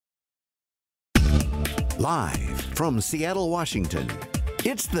Live from Seattle, Washington,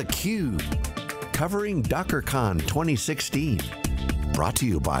 it's theCUBE, covering DockerCon 2016. Brought to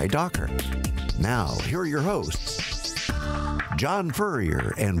you by Docker. Now, here are your hosts, John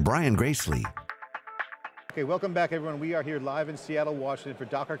Furrier and Brian Gracely. Okay, welcome back everyone. We are here live in Seattle, Washington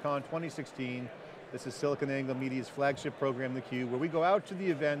for DockerCon 2016. This is SiliconANGLE Media's flagship program, theCUBE, where we go out to the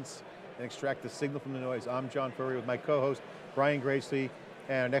events and extract the signal from the noise. I'm John Furrier with my co-host, Brian Gracely,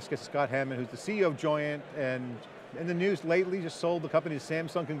 and our next guest is Scott Hammond, who's the CEO of Joyent, and in the news lately, just sold the company to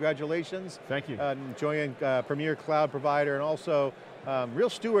Samsung, congratulations. Thank you. Joyent, premier cloud provider, and also real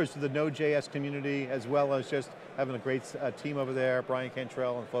stewards to the Node.js community, as well as just having a great team over there, Brian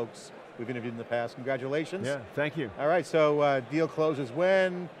Cantrell and folks we've interviewed in the past. Congratulations. Yeah, thank you. All right, so deal closes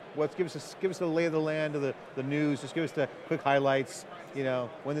when? Give us the lay of the land of the news, just give us the quick highlights. You know,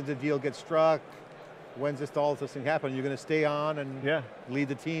 when did the deal get struck? When's all this thing happen? You're going to stay on and lead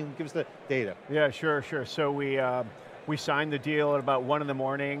the team? Give us the data. Yeah, sure. So we signed the deal at about 1 in the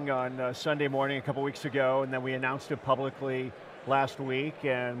morning on Sunday morning a couple weeks ago, and then we announced it publicly last week,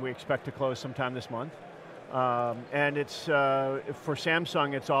 and we expect to close sometime this month. And it's, for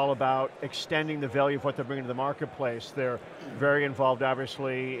Samsung, it's all about extending the value of what they're bringing to the marketplace. They're very involved,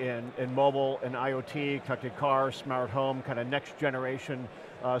 obviously, in mobile and IoT, connected cars, smart home, kind of next generation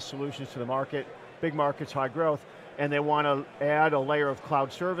solutions to the market. Big markets, high growth, and they want to add a layer of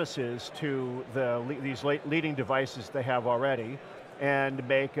cloud services to these leading devices they have already, and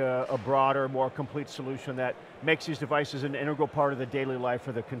make a broader, more complete solution that makes these devices an integral part of the daily life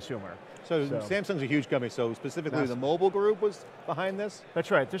for the consumer. So Samsung's a huge company, so specifically the mobile group was behind this?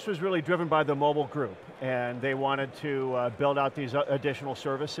 That's right, this was really driven by the mobile group, and they wanted to build out these additional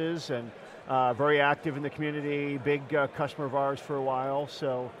services, and very active in the community, big customer of ours for a while,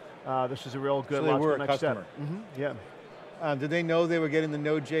 so this is a real good logical next step. Yeah. Did they know they were getting the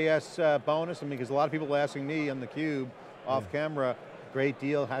Node.js bonus? I mean, because a lot of people were asking me on theCUBE, off camera, great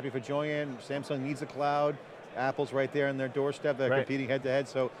deal, happy for Joyent, Samsung needs a cloud, Apple's right there on their doorstep, they're competing head to head,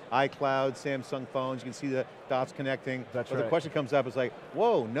 so iCloud, Samsung phones, you can see the dots connecting. But the question comes up, it's like,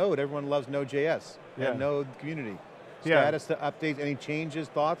 whoa, Node, everyone loves Node.js, and Node community. Status to update, any changes,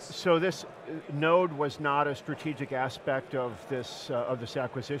 thoughts? So this Node was not a strategic aspect of this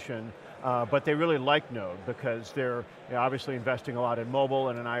acquisition, but they really like Node because they're obviously investing a lot in mobile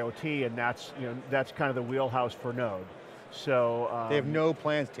and in IoT, and that's kind of the wheelhouse for Node. So they have no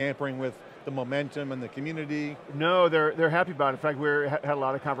plans tampering with the momentum and the community? No, they're happy about it. In fact, we had a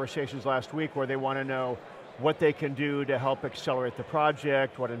lot of conversations last week where they want to know what they can do to help accelerate the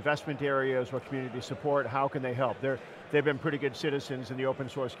project, what investment areas, what community support, how can they help? They've been pretty good citizens in the open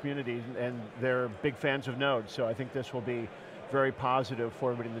source community, and they're big fans of Node, so I think this will be very positive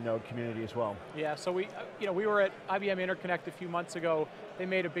for everybody in the Node community as well. Yeah, so we were at IBM Interconnect a few months ago. They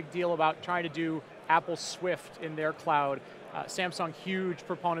made a big deal about trying to do Apple Swift in their cloud. Samsung, huge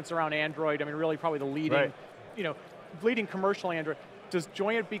proponents around Android. I mean, really probably the leading, leading commercial Android. Does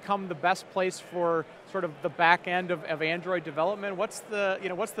Joyent become the best place for sort of the back end of Android development? What's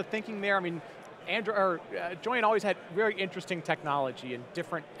the thinking there? I mean, Joyent always had very interesting technology and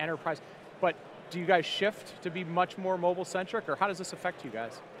different enterprise, but do you guys shift to be much more mobile centric, or how does this affect you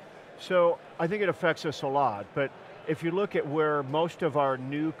guys? So I think it affects us a lot, but if you look at where most of our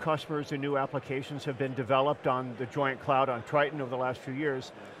new customers and new applications have been developed on the Joyent cloud on Triton over the last few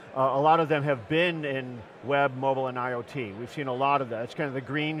years, a lot of them have been in web, mobile, and IoT. We've seen a lot of that. It's kind of the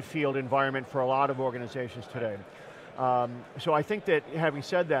greenfield environment for a lot of organizations today. So I think that, having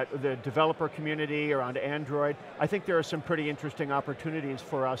said that, the developer community around Android, I think there are some pretty interesting opportunities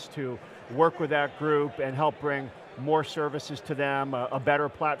for us to work with that group and help bring more services to them, a better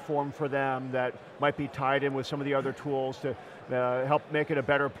platform for them that might be tied in with some of the other tools to help make it a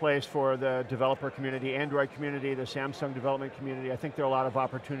better place for the developer community, Android community, the Samsung development community. I think there are a lot of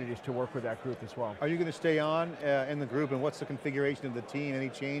opportunities to work with that group as well. Are you going to stay on in the group, and what's the configuration of the team? Any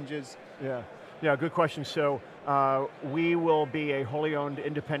changes? Yeah, good question. So we will be a wholly owned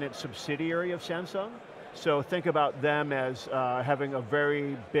independent subsidiary of Samsung. So think about them as having a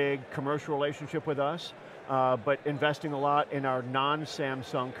very big commercial relationship with us, but investing a lot in our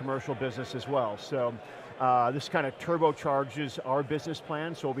non-Samsung commercial business as well. So this kind of turbocharges our business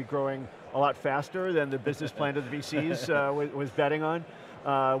plan, so we'll be growing a lot faster than the business plan that the VCs was betting on,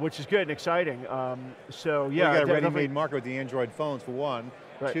 which is good and exciting. So yeah. Well, you got a ready-made market with the Android phones for one.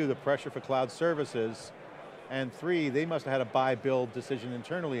 Right. 2, the pressure for cloud services. And 3, they must have had a buy-build decision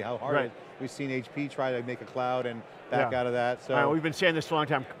internally, how hard we've seen HP try to make a cloud and back out of that. So we've been saying this for a long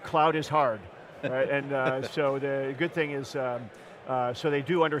time, cloud is hard. Right? And so the good thing is, so they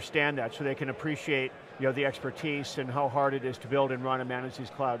do understand that, so they can appreciate the expertise and how hard it is to build and run and manage these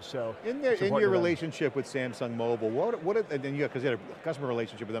clouds. So in your relationship with Samsung Mobile, because you had a customer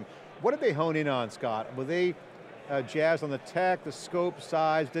relationship with them, what did they hone in on, Scott? Were they jazzed on the tech, the scope,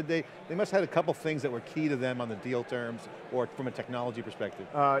 size? They must have had a couple things that were key to them on the deal terms or from a technology perspective.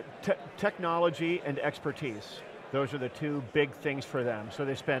 Technology and expertise. Those are the two big things for them. So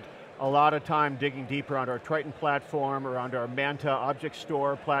they spent a lot of time digging deeper around our Triton platform, around our Manta object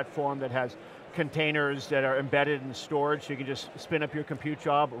store platform that has containers that are embedded in storage, so you can just spin up your compute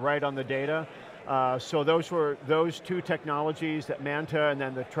job right on the data. So those two technologies, that Manta and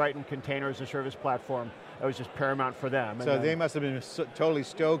then the Triton container as a service platform, that was just paramount for them. So they must have been totally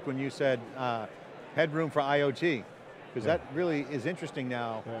stoked when you said headroom for IoT, because that really is interesting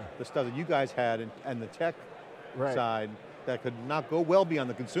now, the stuff that you guys had and the tech side that could not go well beyond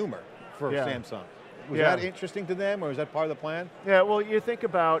the consumer for Samsung. Was that interesting to them, or was that part of the plan? Yeah, well, you think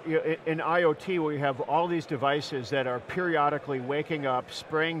about in IoT, where you have all these devices that are periodically waking up,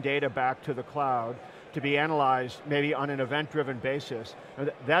 spraying data back to the cloud to be analyzed maybe on an event-driven basis.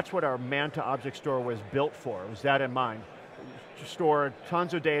 That's what our Manta object store was built for, was that in mind. Store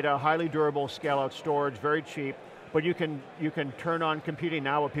tons of data, highly durable, scale-out storage, very cheap, but you can turn on computing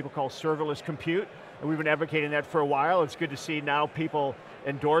now, what people call serverless compute, and we've been advocating that for a while. It's good to see now people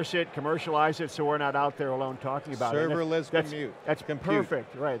endorse it, commercialize it, so we're not out there alone talking about it. Serverless compute. That's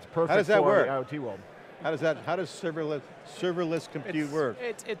perfect, right? It's perfect How does that for work? the IoT world. How does serverless compute work?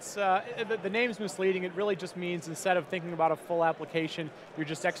 The name's misleading. It really just means instead of thinking about a full application, you're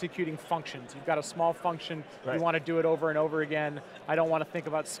just executing functions. You've got a small function, you want to do it over and over again. I don't want to think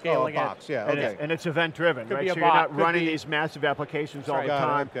about scaling box, it. Yeah, okay. And it's event driven, right? So you're not running these massive applications all the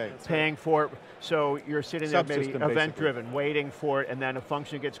time, That's paying for it. So you're sitting there maybe event driven, waiting for it, and then a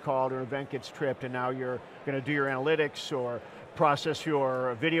function gets called or an event gets tripped, and now you're going to do your analytics or process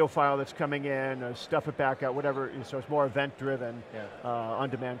your video file that's coming in, or stuff it back out, whatever. So it's more event-driven,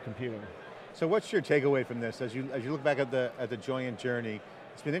 on-demand computing. So what's your takeaway from this? As you look back at the Joyent journey,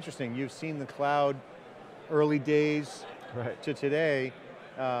 it's been interesting. You've seen the cloud early days to today.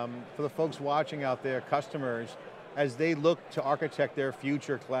 For the folks watching out there, customers, as they look to architect their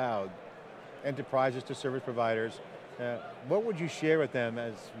future cloud, enterprises to service providers, what would you share with them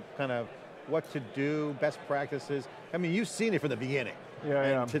as kind of what to do, best practices? I mean, you've seen it from the beginning.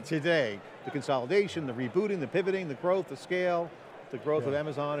 To today, the consolidation, the rebooting, the pivoting, the growth, the scale, the growth of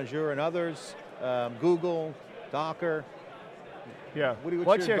Amazon, Azure, and others, Google, Docker. Yeah.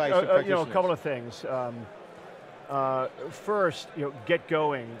 What's your advice to practitioners? A couple of things. First, get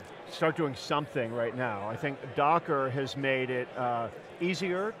going. Start doing something right now. I think Docker has made it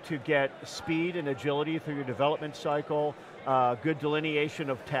easier to get speed and agility through your development cycle, good delineation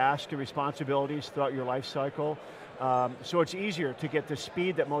of tasks and responsibilities throughout your life cycle. So it's easier to get the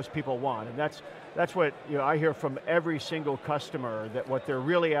speed that most people want, and that's what I hear from every single customer, that what they're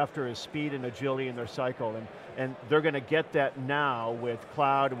really after is speed and agility in their cycle, and they're going to get that now with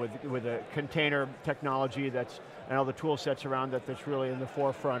cloud, with a container technology and all the tool sets around that's really in the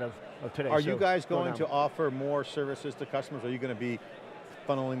forefront of today. Are you guys going to offer more services to customers? Are you going to be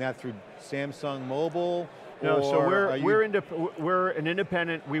funneling that through Samsung Mobile? No, so we're an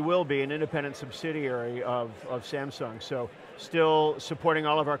independent, we will be an independent subsidiary of Samsung. So still supporting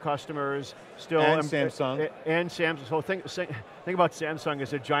all of our customers, Samsung. And Samsung, so think about Samsung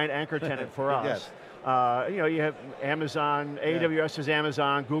as a giant anchor tenant for us. You have Amazon, AWS is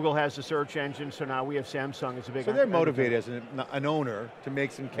Amazon, Google has the search engine, so now we have Samsung as a big. So they're motivated as an owner to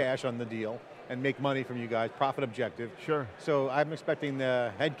make some cash on the deal and make money from you guys, profit objective. Sure. So I'm expecting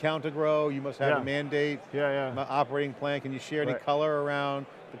the head count to grow. You must have a mandate, operating plan. Can you share any color around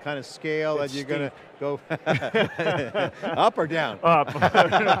the kind of scale that you're going to go up or down? Up.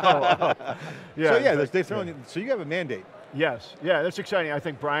 Up. So you have a mandate. Yes, that's exciting. I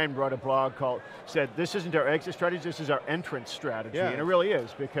think Brian wrote a blog said this isn't our exit strategy, this is our entrance strategy, and it really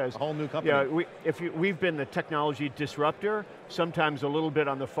is, because a whole new company. We've been the technology disruptor, sometimes a little bit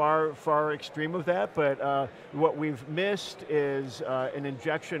on the far extreme of that, but what we've missed is an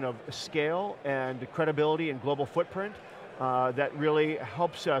injection of scale and credibility and global footprint that really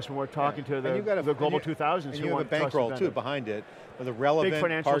helps us when we're talking to the Global 2000s. And you have a bankroll too behind it, with a relevant big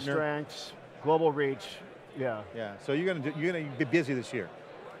financial partner. Strengths, global reach. Yeah. So you're going to be busy this year.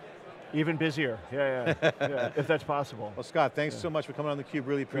 Even busier. If that's possible. Well, Scott, thanks so much for coming on theCUBE.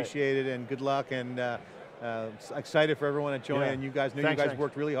 Really appreciate it, and good luck. And excited for everyone at Joyent. And you guys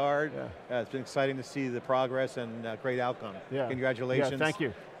worked really hard. It's been exciting to see the progress and great outcome. Congratulations. Thank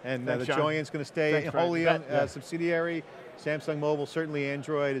you. And the Joyent's going to stay wholly owned subsidiary. Samsung Mobile, certainly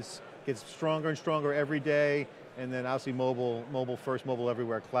Android gets stronger and stronger every day. And then obviously mobile first, mobile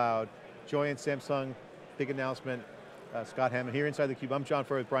everywhere, cloud. Joyent, Samsung, big announcement. Scott Hammond here inside theCUBE. I'm John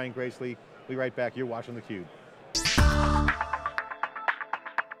Furrier with Brian Gracely. We'll be right back. You're watching theCUBE.